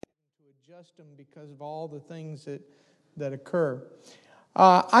adjust them because of all the things that occur.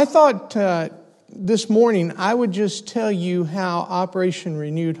 I thought this morning I would just tell you how Operation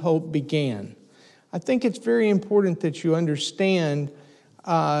Renewed Hope began. I think it's very important that you understand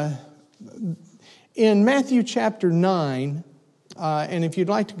in Matthew chapter 9, and if you'd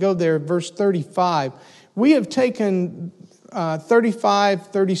like to go there, verse 35, we have taken 35,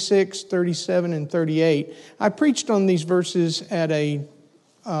 36, 37, and 38. I preached on these verses at a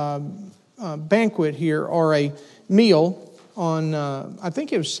banquet here, or a meal on, I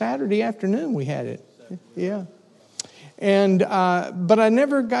think it was Saturday afternoon we had it. Yeah. And but I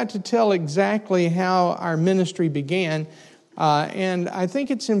never got to tell exactly how our ministry began. And I think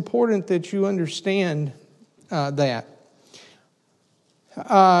it's important that you understand that.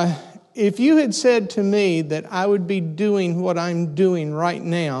 If you had said to me that I would be doing what I'm doing right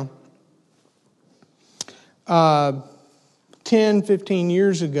now 10, 15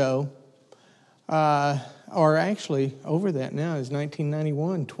 years ago, or actually over that now is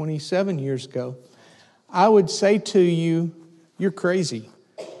 1991, 27 years ago, I would say to you, you're crazy.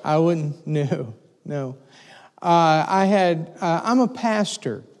 I wouldn't, no. I'm a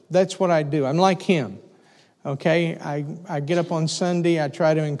pastor. That's what I do. I'm like him. Okay, I get up on Sunday. I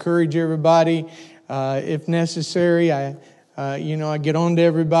try to encourage everybody. If necessary, I get on to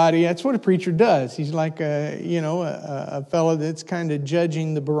everybody. That's what a preacher does. He's like a fellow that's kind of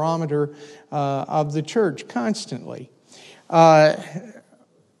judging the barometer of the church constantly. I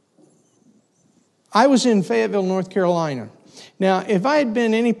was in Fayetteville, North Carolina. Now, if I had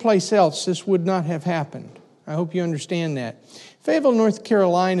been any place else, this would not have happened. I hope you understand that. Fayetteville, North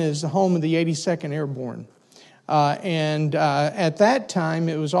Carolina is the home of the 82nd Airborne. And at that time,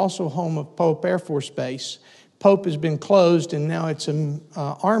 it was also home of Pope Air Force Base. Pope has been closed, and now it's an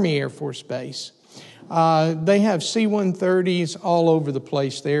Army Air Force Base. They have C-130s all over the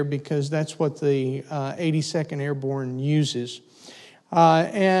place there because that's what the 82nd Airborne uses.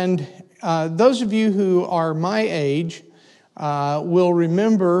 And those of you who are my age will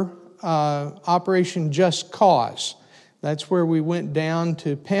remember Operation Just Cause. That's where we went down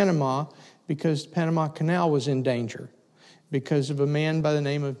to Panama because the Panama Canal was in danger because of a man by the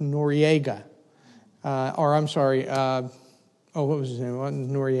name of Noriega. What was his name? It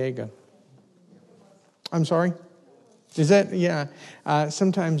wasn't Noriega. I'm sorry? Is that? Yeah.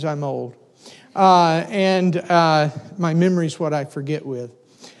 Sometimes I'm old. And my memory's what I forget with.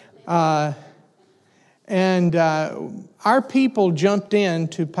 And our people jumped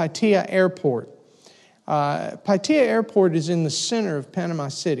into Paitilla Airport. Paitilla Airport is in the center of Panama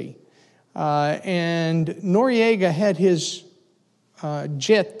City. And Noriega had his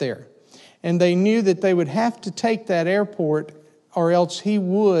jet there. And they knew that they would have to take that airport or else he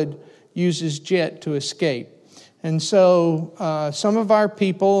would use his jet to escape. And so some of our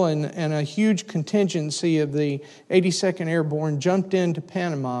people and a huge contingency of the 82nd Airborne jumped into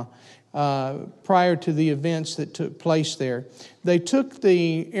Panama prior to the events that took place there. They took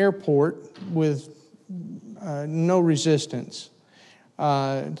the airport with no resistance.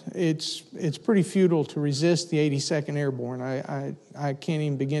 It's pretty futile to resist the 82nd Airborne. I can't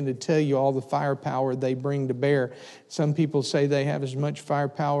even begin to tell you all the firepower they bring to bear. Some people say they have as much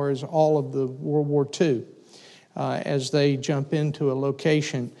firepower as all of the World War II as they jump into a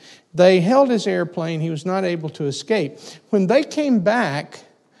location. They held his airplane. He was not able to escape. When they came back,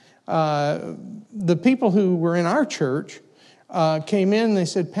 the people who were in our church came in and they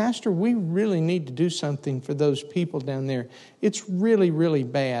said, "Pastor, we really need to do something for those people down there. It's really, really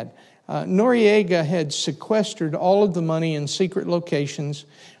bad." Noriega had sequestered all of the money in secret locations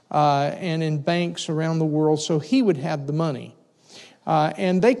and in banks around the world so he would have the money.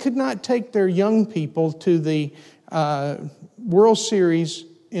 And they could not take their young people to the World Series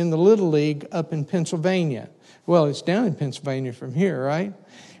in the Little League up in Pennsylvania. Well, it's down in Pennsylvania from here, right?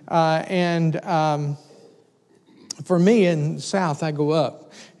 For me in the South, I go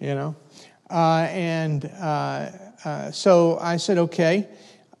up, so I said, okay.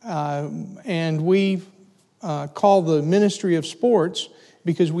 And we called the Ministry of Sports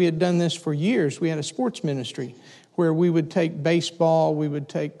because we had done this for years. We had a sports ministry where we would take baseball, we would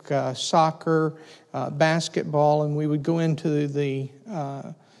take soccer, basketball, and we would go into the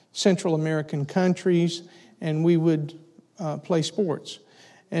Central American countries and we would play sports.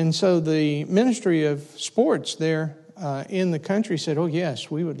 And so the Ministry of Sports there in the country said, "Oh,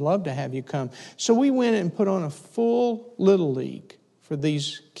 yes, we would love to have you come." So we went and put on a full Little League for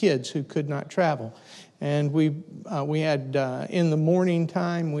these kids who could not travel. And we had, in the morning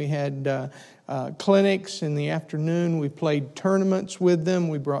time, we had clinics. In the afternoon, we played tournaments with them.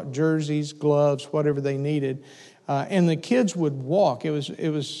 We brought jerseys, gloves, whatever they needed. And the kids would walk. It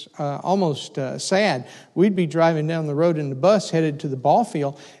was almost sad. We'd be driving down the road in the bus headed to the ball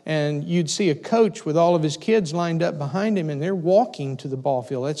field, and you'd see a coach with all of his kids lined up behind him, and they're walking to the ball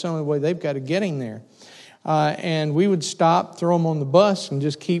field. That's the only way they've got to get him there. And we would stop, throw them on the bus, and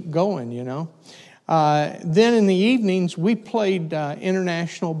just keep going, you know. Then in the evenings, we played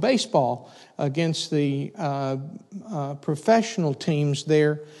international baseball against the professional teams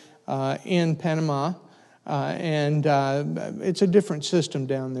there in Panama. And it's a different system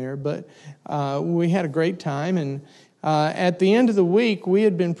down there, but we had a great time. And at the end of the week, we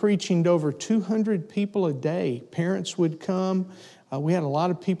had been preaching to over 200 people a day. Parents would come. We had a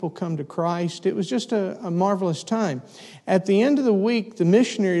lot of people come to Christ. It was just a marvelous time. At the end of the week, the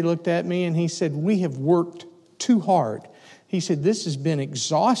missionary looked at me and he said, "We have worked too hard." He said, "This has been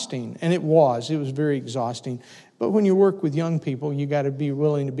exhausting." And it was very exhausting. But when you work with young people, you got to be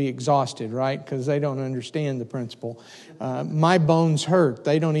willing to be exhausted, right? Because they don't understand the principle. My bones hurt.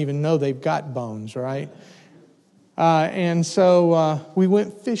 They don't even know they've got bones, right? And so we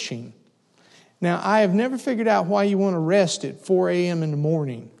went fishing. Now, I have never figured out why you want to rest at 4 a.m. in the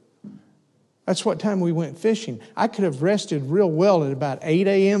morning. That's what time we went fishing. I could have rested real well at about 8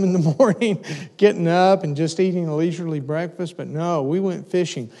 a.m. in the morning, getting up and just eating a leisurely breakfast. But no, we went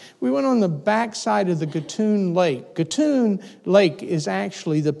fishing. We went on the backside of the Gatun Lake. Gatun Lake is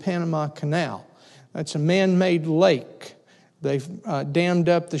actually the Panama Canal. That's a man-made lake. They've dammed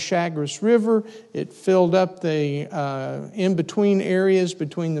up the Chagres River. It filled up the in-between areas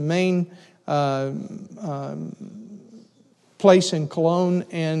between the main place in Colón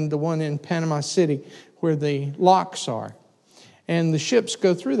and the one in Panama City where the locks are. And the ships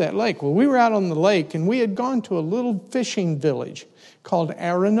go through that lake. Well, we were out on the lake, and we had gone to a little fishing village called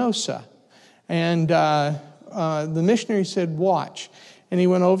Arenosa. And the missionary said, "Watch." And he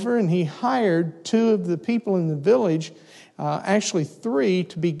went over and he hired 2 of the people in the village, actually 3,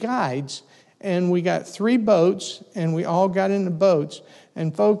 to be guides. And we got 3 boats, and we all got in the boats.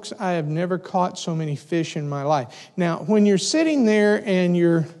 And folks, I have never caught so many fish in my life. Now, when you're sitting there and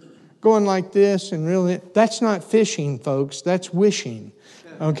you're going like this and really, that's not fishing, folks. That's wishing,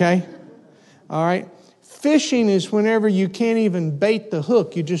 okay? All right? Fishing is whenever you can't even bait the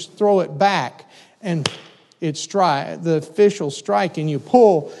hook. You just throw it back, and the fish will strike, and you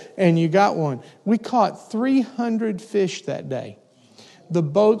pull, and you got one. We caught 300 fish that day. The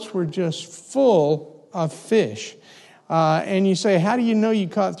boats were just full of fish. And you say, "How do you know you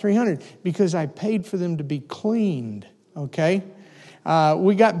caught 300? Because I paid for them to be cleaned, okay?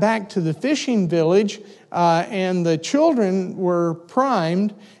 We got back to the fishing village, and the children were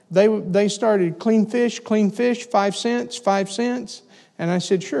primed. They started, clean fish, 5 cents, 5 cents. And I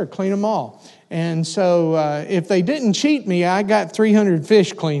said, "Sure, clean them all." And so if they didn't cheat me, I got 300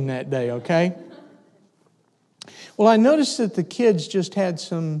 fish cleaned that day, okay? Well, I noticed that the kids just had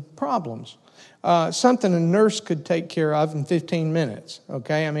some problems. Something a nurse could take care of in 15 minutes,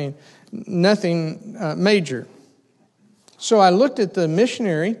 okay? I mean, nothing major. So I looked at the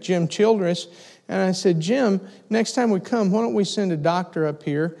missionary, Jim Childress, and I said, "Jim, next time we come, why don't we send a doctor up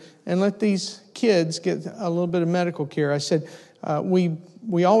here and let these kids get a little bit of medical care?" I said,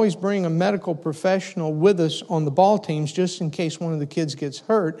 we always bring a medical professional with us on the ball teams just in case one of the kids gets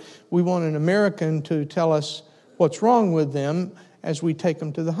hurt. We want an American to tell us what's wrong with them as we take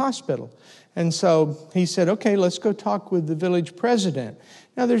them to the hospital. And so he said, "Okay, let's go talk with the village president."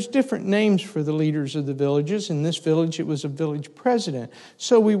 Now, there's different names for the leaders of the villages. In this village, it was a village president.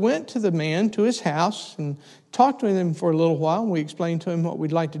 So we went to the man, to his house, and talked with him for a little while. We explained to him what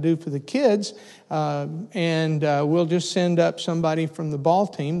we'd like to do for the kids. And we'll just send up somebody from the ball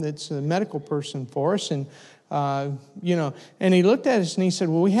team that's a medical person for us. And, and he looked at us and he said,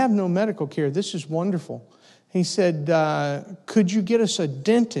 "Well, we have no medical care. This is wonderful." He said, "Could you get us a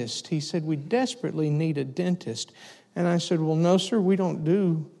dentist?" He said, "We desperately need a dentist." And I said, "Well, no, sir, we don't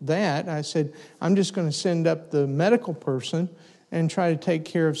do that." I said, "I'm just going to send up the medical person and try to take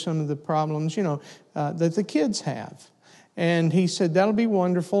care of some of the problems, that the kids have." And he said, "That'll be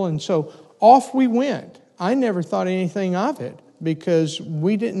wonderful." And so off we went. I never thought anything of it because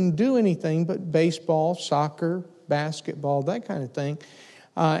we didn't do anything but baseball, soccer, basketball, that kind of thing.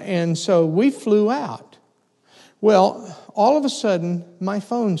 And so we flew out. Well, all of a sudden, my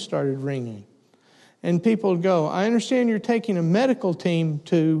phone started ringing. And people would go, "I understand you're taking a medical team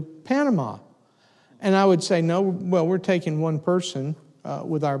to Panama." And I would say, "No, well, we're taking one person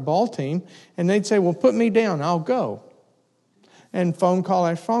with our ball team." And they'd say, "Well, put me down, I'll go." And phone call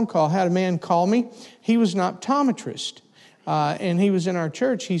after phone call. I had a man call me. He was an optometrist. And he was in our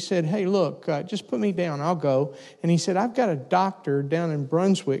church. He said, "Hey, look, just put me down, I'll go." And he said, "I've got a doctor down in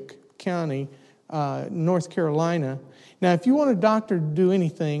Brunswick County North Carolina. Now, if you want a doctor to do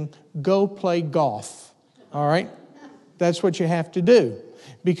anything, go play golf, all right? That's what you have to do,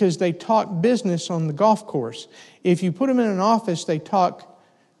 because they talk business on the golf course. If you put them in an office, they talk,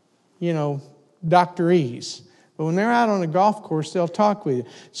 doctorese. But when they're out on a golf course, they'll talk with you.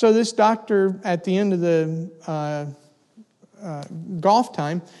 So this doctor, at the end of the golf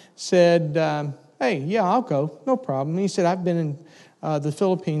time, said, hey, yeah, I'll go. No problem. He said, I've been in the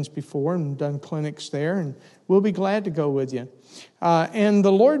Philippines before and done clinics there, and we'll be glad to go with you. And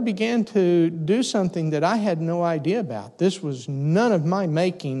the Lord began to do something that I had no idea about. This was none of my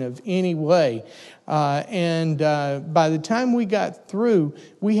making of any way. And by the time we got through,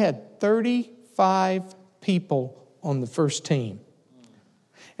 we had 35 people on the first team.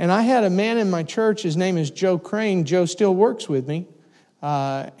 And I had a man in my church, his name is Joe Crane. Joe still works with me.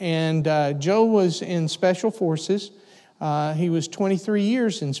 And Joe was in Special Forces. He was 23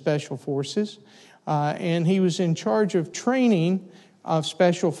 years in Special Forces. And he was in charge of training of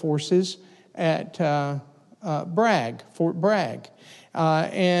Special Forces at Fort Bragg.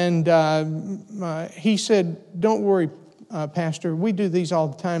 He said, don't worry, Pastor, we do these all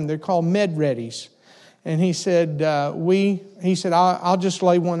the time. They're called med-readies. And he said, I'll just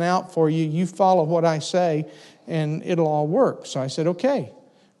lay one out for you. You follow what I say, and it'll all work. So I said, okay.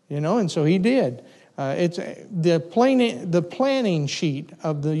 And so he did. It's the planning sheet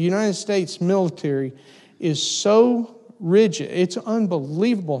of the United States military is so rigid. It's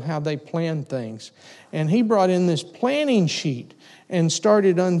unbelievable how they plan things. And he brought in this planning sheet and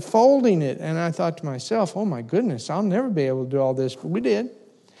started unfolding it. And I thought to myself, oh my goodness, I'll never be able to do all this. But we did.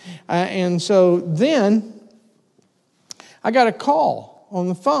 And so then I got a call on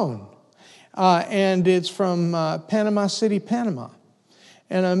the phone. And it's from Panama City, Panama.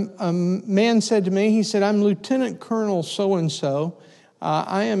 And a man said to me, he said, I'm Lieutenant Colonel so-and-so.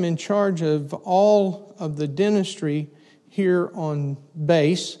 I am in charge of all of the dentistry here on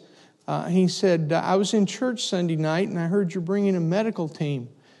base. He said, I was in church Sunday night and I heard you're bringing a medical team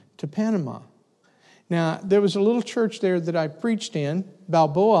to Panama. Now, there was a little church there that I preached in,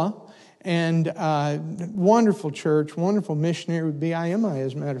 Balboa, and wonderful church, wonderful missionary with BIMI,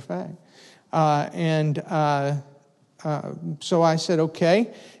 as a matter of fact. So I said,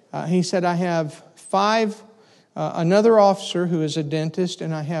 okay. He said, I have 5, another officer who is a dentist,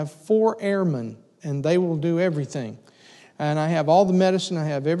 and I have 4 airmen, and they will do everything. And I have all the medicine, I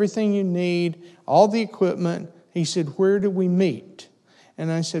have everything you need, all the equipment. He said, where do we meet? And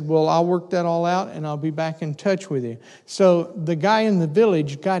I said, well, I'll work that all out, and I'll be back in touch with you. So the guy in the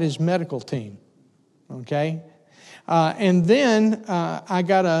village got his medical team, okay? And then I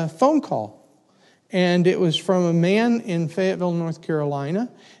got a phone call. And it was from a man in Fayetteville, North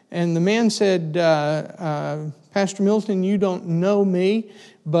Carolina. And the man said, Pastor Milton, you don't know me,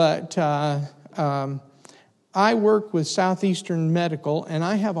 but I work with Southeastern Medical, and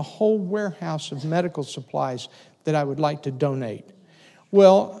I have a whole warehouse of medical supplies that I would like to donate.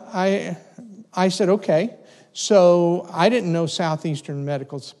 Well, I said, okay. So I didn't know Southeastern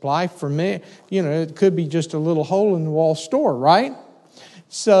Medical Supply. For me, it could be just a little hole-in-the-wall store, right?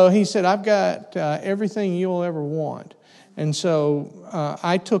 So he said, I've got everything you'll ever want. And so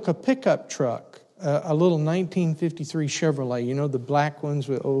I took a pickup truck, a little 1953 Chevrolet, the black ones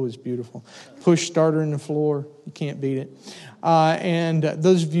with, oh, it's beautiful. Push starter in the floor. You can't beat it. And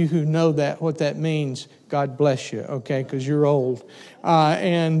those of you who know what that means, God bless you, okay, because you're old.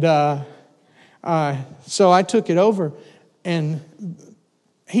 So I took it over, and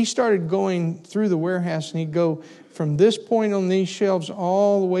he started going through the warehouse, and he'd go, from this point on these shelves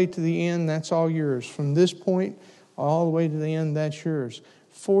all the way to the end, that's all yours. From this point all the way to the end, that's yours.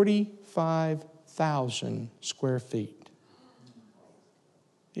 45,000 square feet.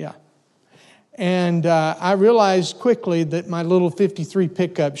 Yeah. And I realized quickly that my little 53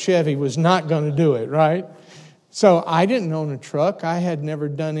 pickup Chevy was not going to do it, right? So I didn't own a truck. I had never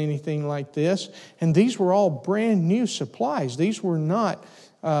done anything like this. And these were all brand new supplies. These were not,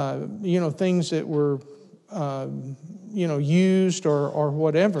 things that were used or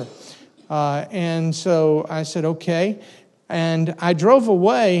whatever. And so I said, okay. And I drove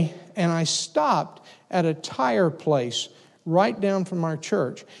away, and I stopped at a tire place right down from our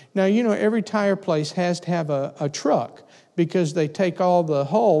church. Now, every tire place has to have a truck, because they take all the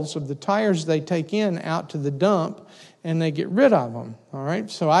hulls of the tires they take in out to the dump, and they get rid of them. All right.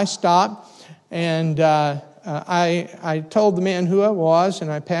 So I stopped, and I told the man who I was,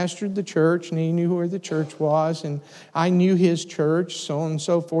 and I pastored the church, and he knew where the church was, and I knew his church, so on and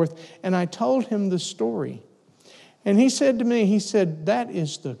so forth. And I told him the story. And he said to me, that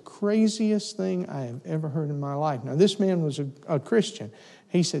is the craziest thing I have ever heard in my life. Now, this man was a Christian.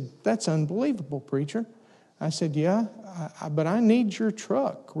 He said, "That's unbelievable, preacher." I said, "Yeah, but I need your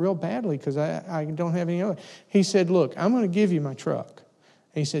truck real badly because I don't have any other." He said, "Look, I'm going to give you my truck."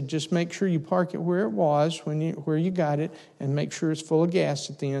 He said, "Just make sure you park it where it was where you got it, and make sure it's full of gas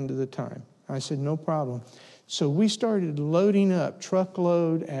at the end of the time." I said, "No problem." So we started loading up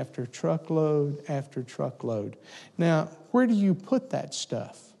truckload after truckload after truckload. Now, where do you put that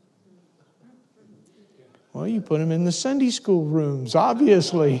stuff? Well, you put them in the Sunday school rooms,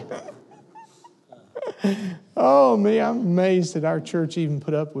 obviously. Oh, me, I'm amazed that our church even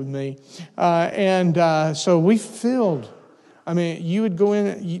put up with me. So we filled. I mean, you would go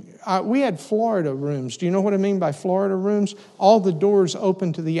in. We had Florida rooms. Do you know what I mean by Florida rooms? All the doors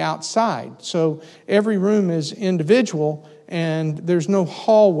open to the outside. So every room is individual, and there's no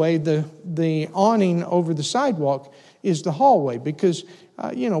hallway. The awning over the sidewalk is the hallway because,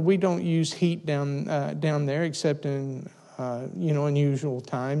 we don't use heat down there except in unusual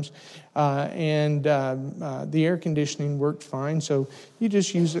times. The air conditioning worked fine, so you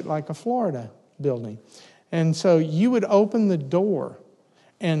just use it like a Florida building. And so you would open the door,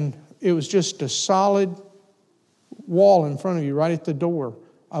 and it was just a solid wall in front of you right at the door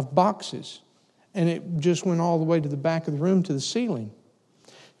of boxes. And it just went all the way to the back of the room to the ceiling.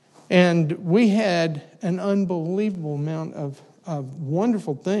 And we had an unbelievable amount of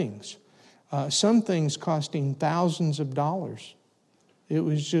wonderful things. Some things costing thousands of dollars. It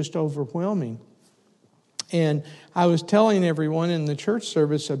was just overwhelming. And I was telling everyone in the church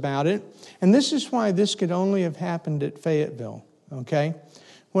service about it. And this is why this could only have happened at Fayetteville, okay?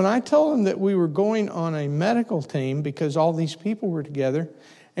 When I told them that we were going on a medical team because all these people were together,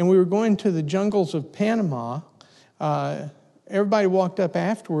 and we were going to the jungles of Panama, everybody walked up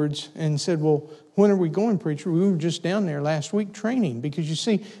afterwards and said, "Well, when are we going, preacher? We were just down there last week training." Because you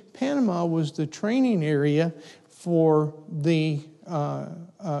see, Panama was the training area for the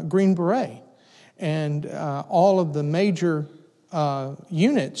Green Beret. And all of the major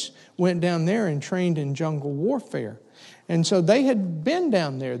units went down there and trained in jungle warfare. And so they had been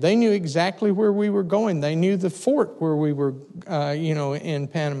down there. They knew exactly where we were going. They knew the fort where we were, in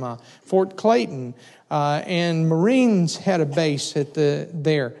Panama, Fort Clayton. And Marines had a base at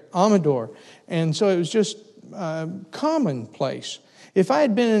there, Amador. And so it was just commonplace. If I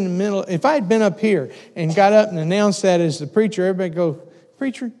had been up here and got up and announced that as the preacher, everybody would go,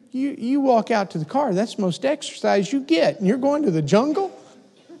 "Preacher, you walk out to the car. That's the most exercise you get. And you're going to the jungle?"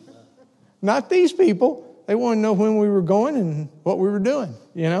 Not these people. They want to know when we were going and what we were doing,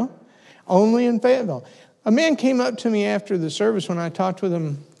 Only in Fayetteville. A man came up to me after the service when I talked with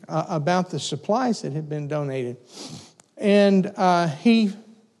him about the supplies that had been donated. And he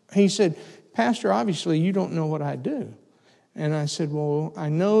said, "Pastor, obviously you don't know what I do." And I said, "Well, I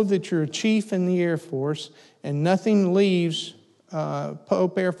know that you're a chief in the Air Force and nothing leaves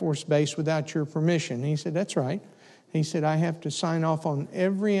Pope Air Force Base without your permission." And he said, "That's right." He said, "I have to sign off on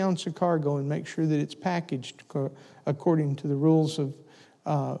every ounce of cargo and make sure that it's packaged according to the rules of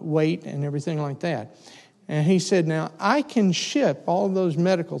weight and everything like that." And he said, "Now, I can ship all of those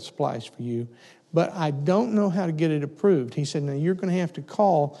medical supplies for you, but I don't know how to get it approved." He said, "Now, you're going to have to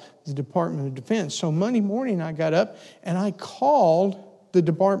call the Department of Defense." So Monday morning, I got up and I called the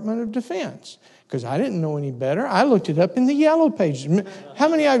Department of Defense because I didn't know any better. I looked it up in the Yellow Pages. How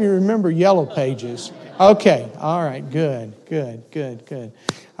many of you remember Yellow Pages? Okay, all right, good.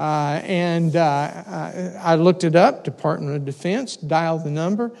 I looked it up, Department of Defense, dialed the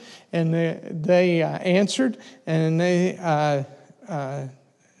number, and they answered, and they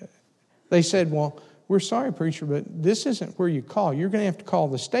said, "Well, we're sorry, preacher, but this isn't where you call. You're going to have to call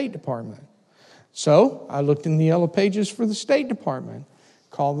the State Department." So I looked in the Yellow Pages for the State Department,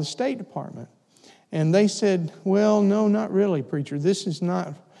 called the State Department. And they said, "Well, no, not really, preacher. This is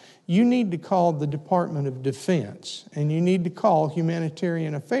not. You need to call the Department of Defense, and you need to call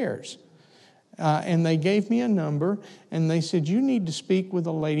Humanitarian Affairs." And they gave me a number, and they said, "You need to speak with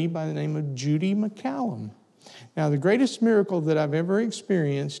a lady by the name of Judy McCallum." Now, the greatest miracle that I've ever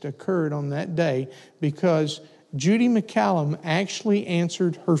experienced occurred on that day because Judy McCallum actually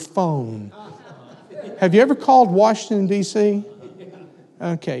answered her phone. Have you ever called Washington, D.C.?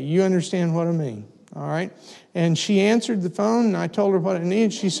 Okay, you understand what I mean. All right. And she answered the phone, and I told her what I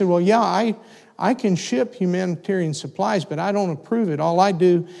needed. She said, "Well, yeah, I can ship humanitarian supplies, but I don't approve it. All I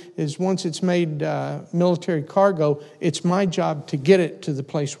do is once it's made military cargo, it's my job to get it to the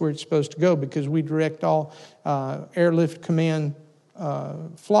place where it's supposed to go because we direct all airlift command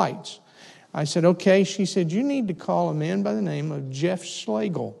flights." I said, "Okay." She said, "You need to call a man by the name of Jeff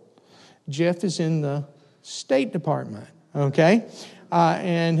Schlegel. Jeff is in the State Department, okay?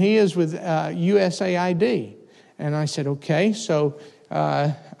 And he is with USAID." And I said, "Okay." So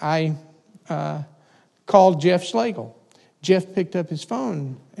I called Jeff Slagle. Jeff picked up his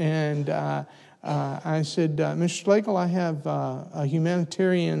phone, and I said, Mr. Slagle, I have a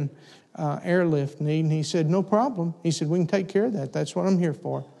humanitarian airlift need. And he said, no problem. He said, we can take care of that. That's what I'm here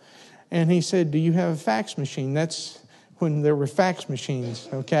for. And he said, do you have a fax machine? That's when there were fax machines,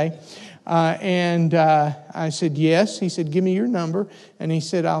 okay? And I said, yes. He said, give me your number. And he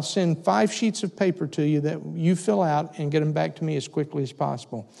said, I'll send 5 sheets of paper to you that you fill out and get them back to me as quickly as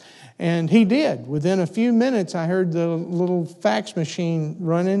possible. And he did. Within a few minutes, I heard the little fax machine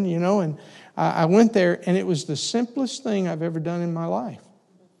running, and I went there, and it was the simplest thing I've ever done in my life.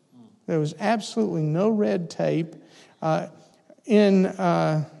 There was absolutely no red tape. You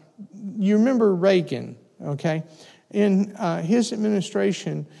remember Reagan, okay? In his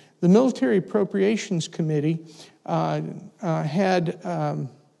administration, the Military Appropriations Committee had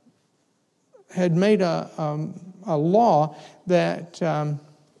made a law that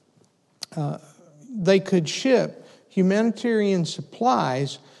they could ship humanitarian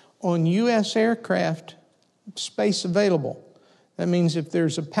supplies on U.S. aircraft space available. That means if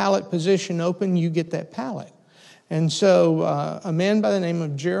there's a pallet position open, you get that pallet. And so a man by the name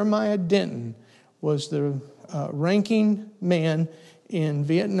of Jeremiah Denton was the ranking man in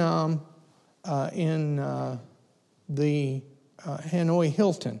Vietnam in the Hanoi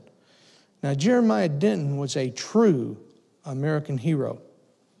Hilton. Now, Jeremiah Denton was a true American hero.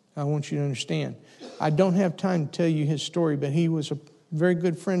 I want you to understand. I don't have time to tell you his story, but he was a very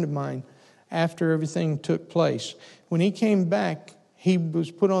good friend of mine after everything took place. When he came back, he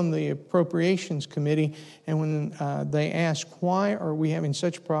was put on the Appropriations Committee, and when they asked, why are we having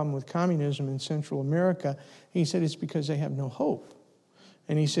such a problem with communism in Central America, he said, it's because they have no hope.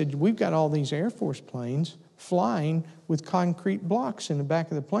 And he said, we've got all these Air Force planes flying with concrete blocks in the back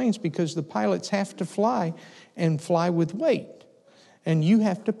of the planes because the pilots have to fly and fly with weight. And you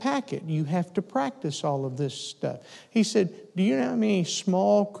have to pack it. You have to practice all of this stuff. He said, do you know how many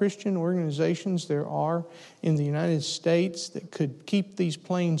small Christian organizations there are in the United States that could keep these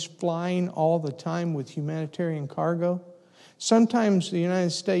planes flying all the time with humanitarian cargo? Sometimes the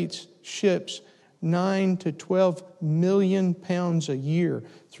United States ships 9 to 12 million pounds a year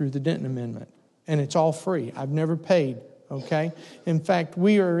through the Denton Amendment. And it's all free. I've never paid, okay? In fact,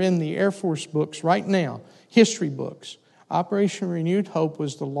 we are in the Air Force books right now, history books. Operation Renewed Hope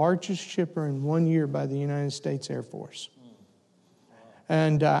was the largest shipper in 1 year by the United States Air Force.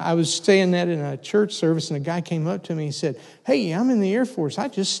 And I was saying that in a church service, and a guy came up to me and said, hey, I'm in the Air Force. I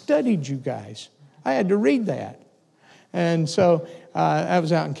just studied you guys. I had to read that. And so I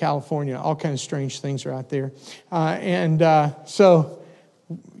was out in California. All kinds of strange things are out there. So,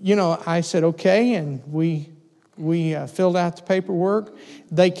 I said, okay, and we filled out the paperwork.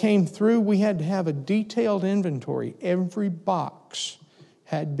 They came through. We had to have a detailed inventory. Every box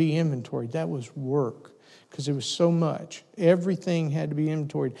had to be inventoried. That was work because it was so much. Everything had to be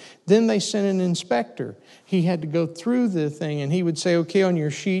inventoried. Then they sent an inspector. He had to go through the thing, and he would say, okay, on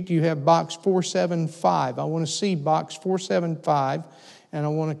your sheet you have box 475. I want to see box 475, and I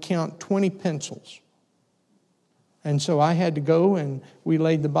want to count 20 pencils. And so I had to go, and we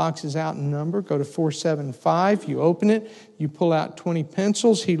laid the boxes out in number. Go to 475. You open it. You pull out 20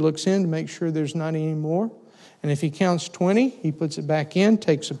 pencils. He looks in to make sure there's not any more. And if he counts 20, he puts it back in,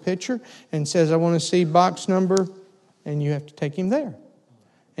 takes a picture, and says, I want to see box number. And you have to take him there.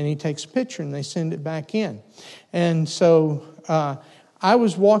 And he takes a picture, and they send it back in. And so I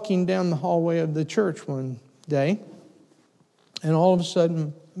was walking down the hallway of the church one day, and all of a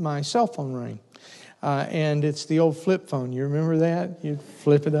sudden my cell phone rang. And it's the old flip phone. You remember that? You'd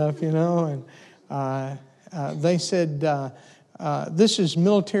flip it up, and they said, this is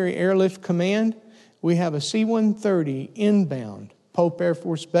Military Airlift Command. We have a C-130 inbound, Pope Air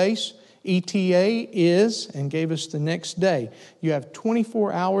Force Base. ETA is, and gave us the next day. You have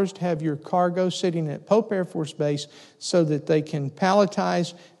 24 hours to have your cargo sitting at Pope Air Force Base so that they can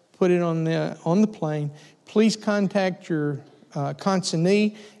palletize, put it on the plane. Please contact your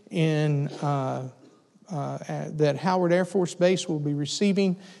consignee in that Howard Air Force Base will be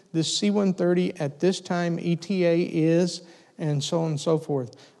receiving this C-130 at this time. ETA is, and so on and so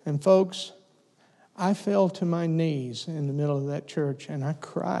forth. And folks, I fell to my knees in the middle of that church, and I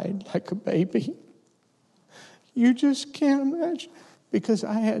cried like a baby. You just can't imagine, because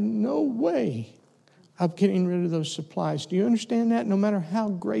I had no way of getting rid of those supplies. Do you understand that? No matter how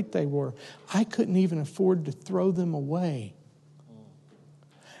great they were, I couldn't even afford to throw them away.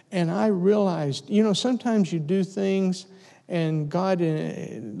 And I realized, sometimes you do things and God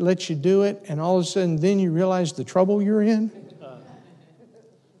lets you do it, and all of a sudden then you realize the trouble you're in.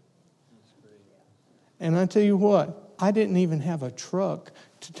 And I tell you what, I didn't even have a truck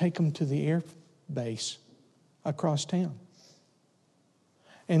to take them to the air base across town.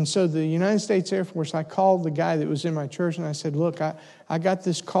 And so the United States Air Force, I called the guy that was in my church and I said, look, I got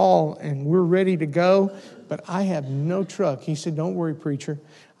this call and we're ready to go, but I have no truck. He said, don't worry, preacher.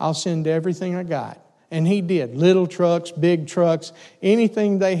 I'll send everything I got. And he did. Little trucks, big trucks,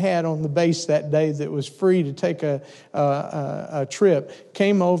 anything they had on the base that day that was free to take a trip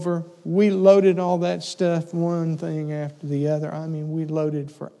came over. We loaded all that stuff, one thing after the other. I mean, we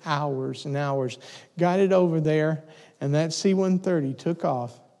loaded for hours and hours. Got it over there, and that C-130 took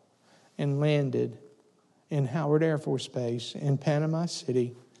off and landed in Howard Air Force Base in Panama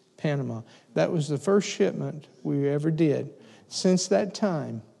City, Panama. That was the first shipment we ever did. Since that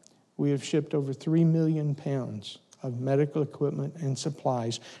time, we have shipped over 3 million pounds of medical equipment and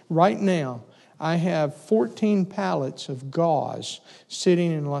supplies. Right now, I have 14 pallets of gauze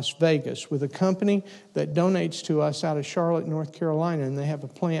sitting in Las Vegas with a company that donates to us out of Charlotte, North Carolina, and they have a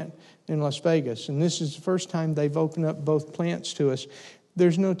plant in Las Vegas. And this is the first time they've opened up both plants to us.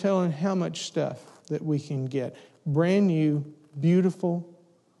 There's no telling how much stuff that we can get. Brand new, beautiful,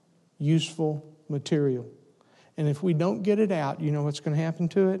 useful material. And if we don't get it out, you know what's going to happen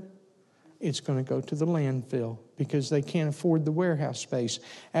to it? It's going to go to the landfill because they can't afford the warehouse space.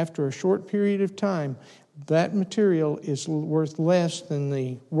 After a short period of time, that material is worth less than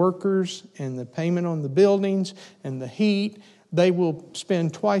the workers and the payment on the buildings and the heat. They will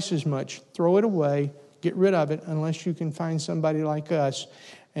spend twice as much, throw it away, get rid of it, unless you can find somebody like us.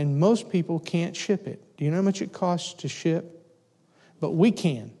 And most people can't ship it. Do you know how much it costs to ship? But we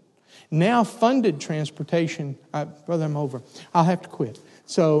can. Now funded transportation, brother, I'm over. I'll have to quit.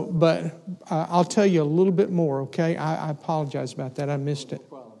 So, but I'll tell you a little bit more, okay? I apologize about that. I missed it. No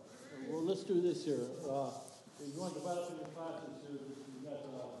problem. Well, let's do this here. You want to divide up in your classes here. You've got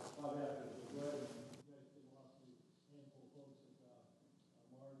 5 actors. Go ahead and you guys can walk through a handful of folks at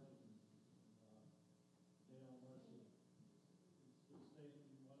Marge and Dale Mercy. Stay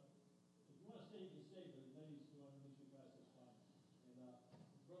if you want. If you want to stay, you can stay, but ladies, if you want to miss your class, that's fine. And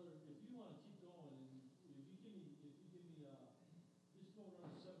brother, if you want to keep going, and if you give me just go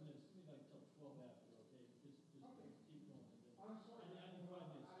around 7 minutes, give me like till 12 after, okay? Just okay. Keep going. I'm sorry. I need 5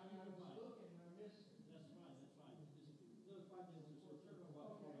 minutes. I was looking and I missed it. That's fine. Just another 5 minutes or so.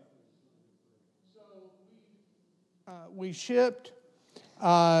 About 12 after. So we shipped.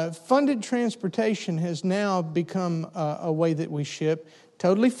 Funded transportation has now become a way that we ship,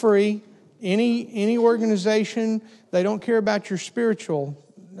 totally free. Any organization, they don't care about your spiritual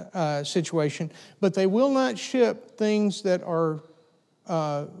situation, but they will not ship things that are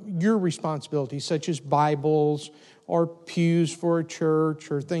your responsibility, such as Bibles or pews for a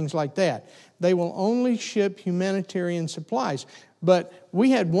church or things like that. They will only ship humanitarian supplies. But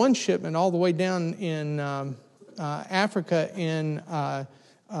we had one shipment all the way down in Africa in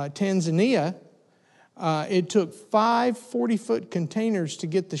Tanzania. It took 5 40-foot containers to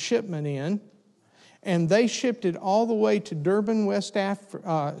get the shipment in, and they shipped it all the way to Durban,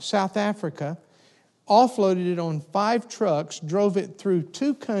 South Africa, offloaded it on 5 trucks, drove it through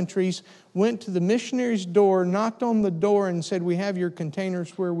 2 countries, went to the missionary's door, knocked on the door and said, "We have your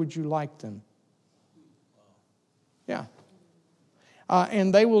containers, where would you like them?" Yeah.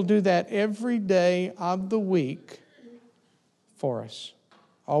 And they will do that every day of the week for us.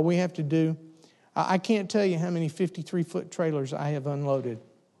 All we have to do, I can't tell you how many 53-foot trailers I have unloaded.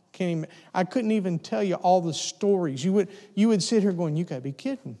 I couldn't even tell you all the stories. You would sit here going, "You got to be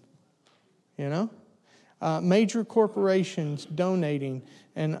kidding," you know. Major corporations donating,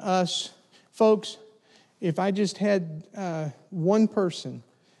 and us folks. If I just had one person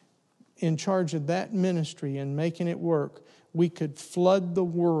in charge of that ministry and making it work, we could flood the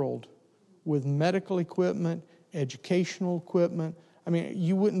world with medical equipment, educational equipment. I mean,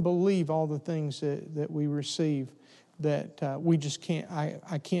 you wouldn't believe all the things that we receive that we just can't,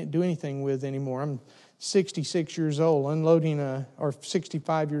 I can't do anything with anymore. I'm 66 years old, or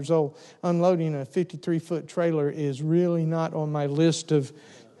 65 years old, unloading a 53-foot trailer is really not on my list of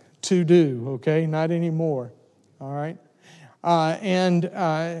to do, okay? Not anymore, all right?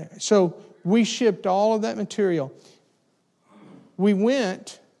 So we shipped all of that material. We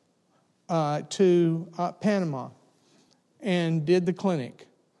went to Panama and did the clinic.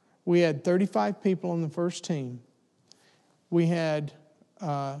 We had 35 people on the first team. We had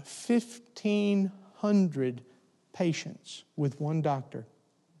 1,500 patients with one doctor.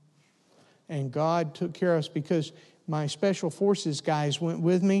 And God took care of us because my special forces guys went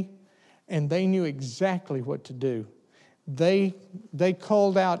with me and they knew exactly what to do. They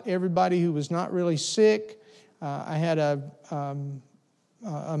called out everybody who was not really sick. I had a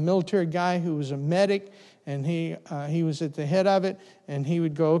a military guy who was a medic, and he was at the head of it, and he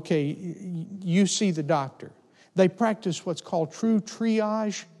would go, okay, you see the doctor. They practice what's called true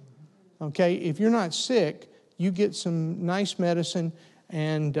triage. Okay, if you're not sick, you get some nice medicine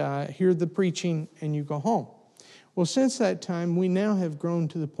and hear the preaching, and you go home. Well, since that time, we now have grown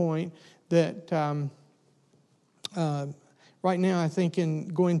to the point that right now, I think in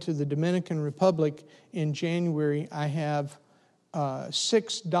going to the Dominican Republic in January, I have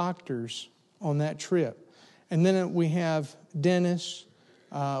 6 doctors on that trip. And then we have dentists,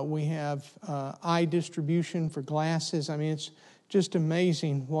 we have eye distribution for glasses. I mean, it's just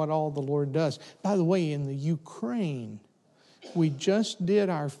amazing what all the Lord does. By the way, in the Ukraine, we just did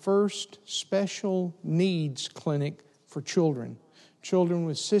our first special needs clinic for children. Children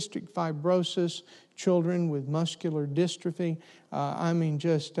with cystic fibrosis, children with muscular dystrophy.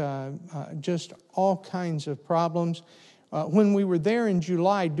 Just all kinds of problems. When we were there in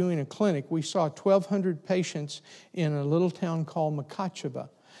July doing a clinic, we saw 1,200 patients in a little town called Makacheva.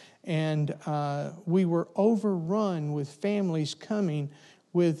 And we were overrun with families coming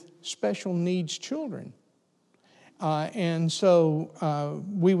with special needs children. And so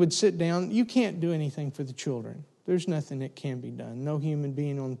we would sit down. You can't do anything for the children. There's nothing that can be done. No human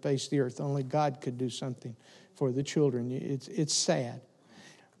being on the face of the earth. Only God could do something for the children. It's sad.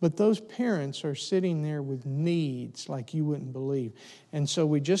 But those parents are sitting there with needs like you wouldn't believe. And so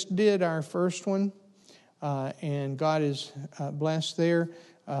we just did our first one, and God is blessed there.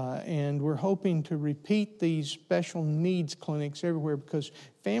 And we're hoping to repeat these special needs clinics everywhere, because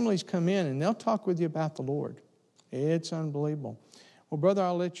families come in and they'll talk with you about the Lord. It's unbelievable. Well, brother,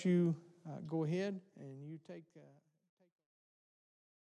 I'll let you go ahead and you take